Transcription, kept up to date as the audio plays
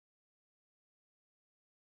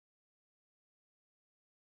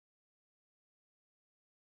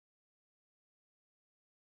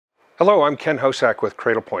Hello, I'm Ken Hosac with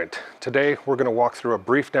Cradlepoint. Today we're going to walk through a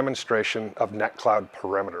brief demonstration of NetCloud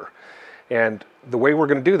Perimeter. And the way we're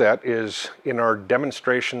going to do that is in our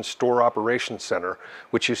demonstration store operations center,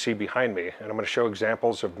 which you see behind me. And I'm going to show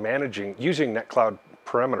examples of using NetCloud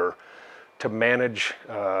Perimeter to manage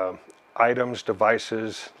items,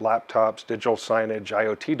 devices, laptops, digital signage,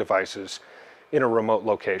 IoT devices in a remote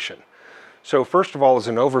location. So first of all, as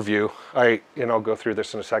an overview, I'll go through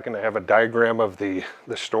this in a second. I have a diagram of the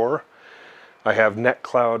store. I have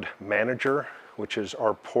NetCloud Manager, which is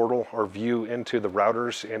our portal, our view into the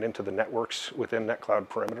routers and into the networks within NetCloud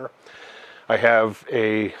Perimeter. I have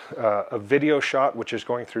a video shot, which is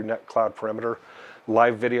going through NetCloud Perimeter,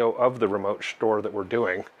 live video of the remote store that we're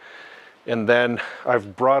doing. And then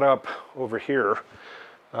I've brought up over here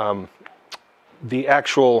the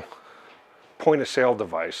actual point of sale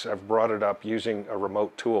device. I've brought it up using a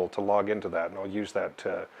remote tool to log into that, and I'll use that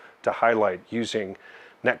to highlight using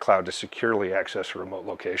NetCloud to securely access a remote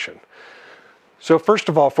location. So first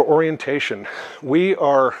of all, for orientation, we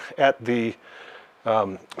are at the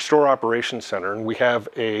store operations center, and we have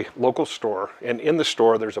a local store, and in the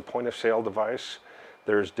store there's a point of sale device,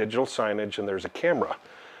 there's digital signage, and there's a camera.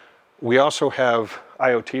 We also have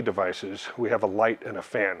IoT devices. We have a light and a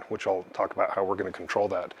fan, which I'll talk about how we're going to control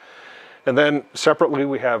that. And then separately,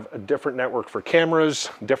 we have a different network for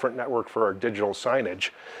cameras, different network for our digital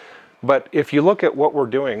signage. But if you look at what we're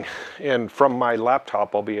doing, and from my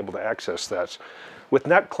laptop, I'll be able to access that. With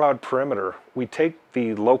NetCloud Perimeter, we take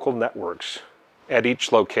the local networks at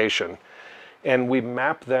each location, and we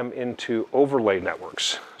map them into overlay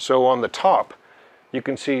networks. So on the top, you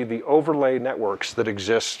can see the overlay networks that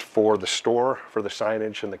exist for the store, for the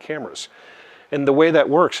signage, and the cameras. And the way that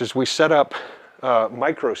works is we set up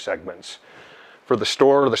micro segments for the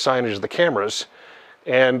store, the signage, the cameras,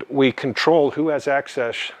 and we control who has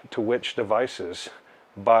access to which devices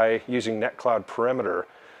by using NetCloud Perimeter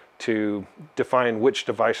to define which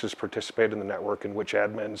devices participate in the network and which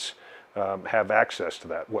admins have access to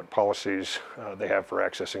that, what policies they have for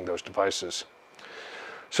accessing those devices.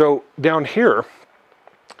 So down here,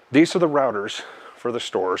 these are the routers for the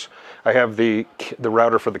stores. I have the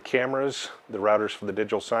router for the cameras, the routers for the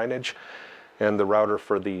digital signage, and the router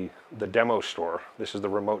for the demo store. This is the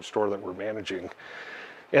remote store that we're managing.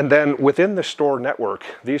 And then within the store network,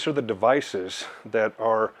 these are the devices that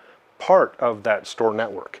are part of that store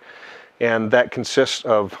network. And that consists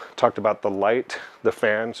of, talked about the light, the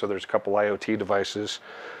fan, so there's a couple IoT devices,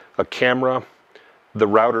 a camera, the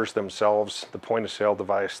routers themselves, the point of sale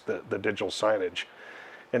device, the digital signage.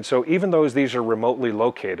 And so even though these are remotely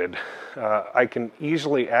located, I can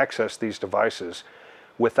easily access these devices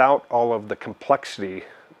without all of the complexity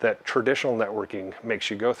that traditional networking makes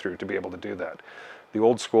you go through to be able to do that. The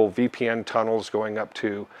old school VPN tunnels going up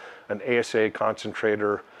to an ASA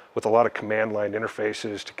concentrator with a lot of command line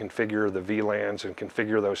interfaces to configure the VLANs and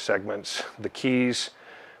configure those segments, the keys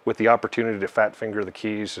with the opportunity to fat finger the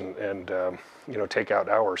keys and take out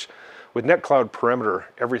hours. With NetCloud Perimeter,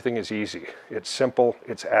 everything is easy. It's simple,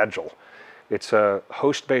 it's agile. It's a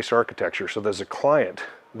host-based architecture, so there's a client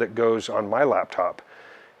that goes on my laptop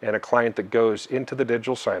and a client that goes into the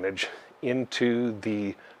digital signage, into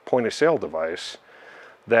the point of sale device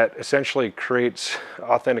that essentially creates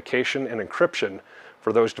authentication and encryption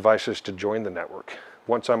for those devices to join the network.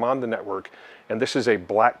 Once I'm on the network, and this is a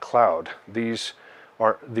black cloud, the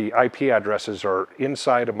IP addresses are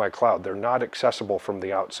inside of my cloud. They're not accessible from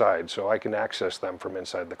the outside, so I can access them from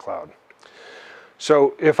inside the cloud.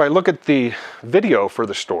 So if I look at the video for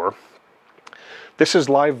the store, this is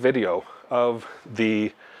live video of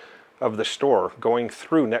the store going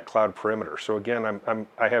through NetCloud Perimeter. So again,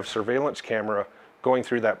 I have surveillance camera going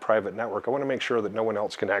through that private network. I want to make sure that no one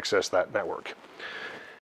else can access that network.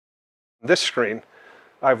 This screen,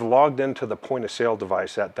 I've logged into the point of sale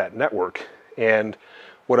device at that network, and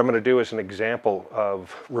what I'm going to do is an example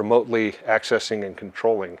of remotely accessing and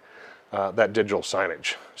controlling that digital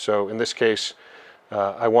signage. So in this case,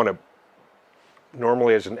 I want to,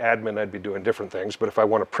 normally as an admin I'd be doing different things, but if I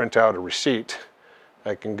want to print out a receipt,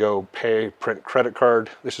 I can go pay, print credit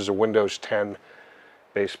card. This is a Windows 10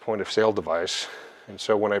 based point of sale device. And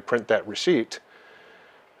so when I print that receipt,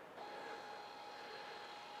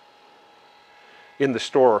 in the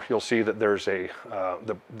store, you'll see that there's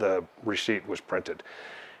the receipt was printed.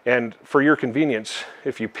 And for your convenience,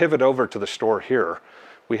 if you pivot over to the store here,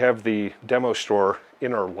 we have the demo store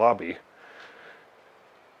in our lobby.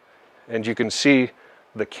 And you can see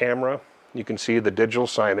the camera, you can see the digital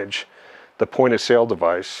signage, the point of sale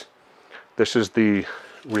device. This is the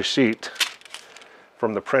receipt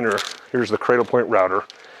from the printer. Here's the Cradlepoint router.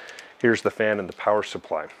 Here's the fan and the power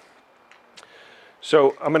supply.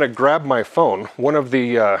 So I'm going to grab my phone. One of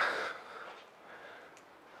the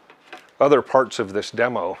other parts of this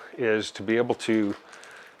demo is to be able to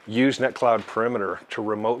use NetCloud Perimeter to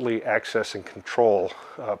remotely access and control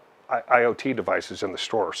IoT devices in the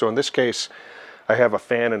store. So in this case, I have a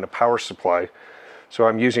fan and a power supply. So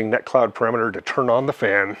I'm using NetCloud Perimeter to turn on the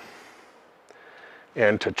fan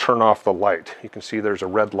and to turn off the light. You can see there's a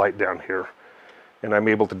red light down here, and I'm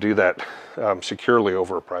able to do that securely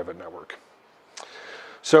over a private network.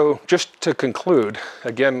 So just to conclude,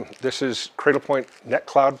 again, this is Cradlepoint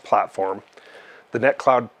NetCloud platform. The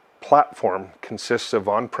NetCloud platform consists of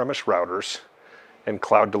on-premise routers and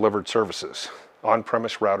cloud-delivered services.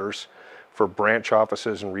 On-premise routers for branch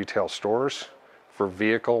offices and retail stores, for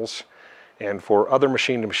vehicles, and for other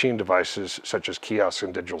machine-to-machine devices such as kiosks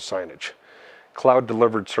and digital signage.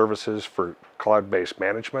 Cloud-delivered services for cloud-based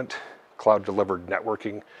management, cloud-delivered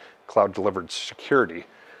networking, cloud-delivered security.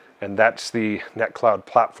 And that's the NetCloud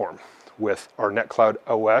platform with our NetCloud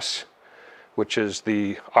OS, which is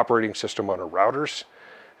the operating system on our routers,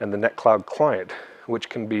 and the NetCloud client, which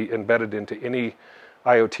can be embedded into any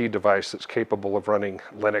IoT device that's capable of running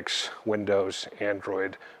Linux, Windows,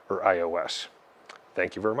 Android, or iOS.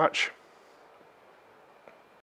 Thank you very much.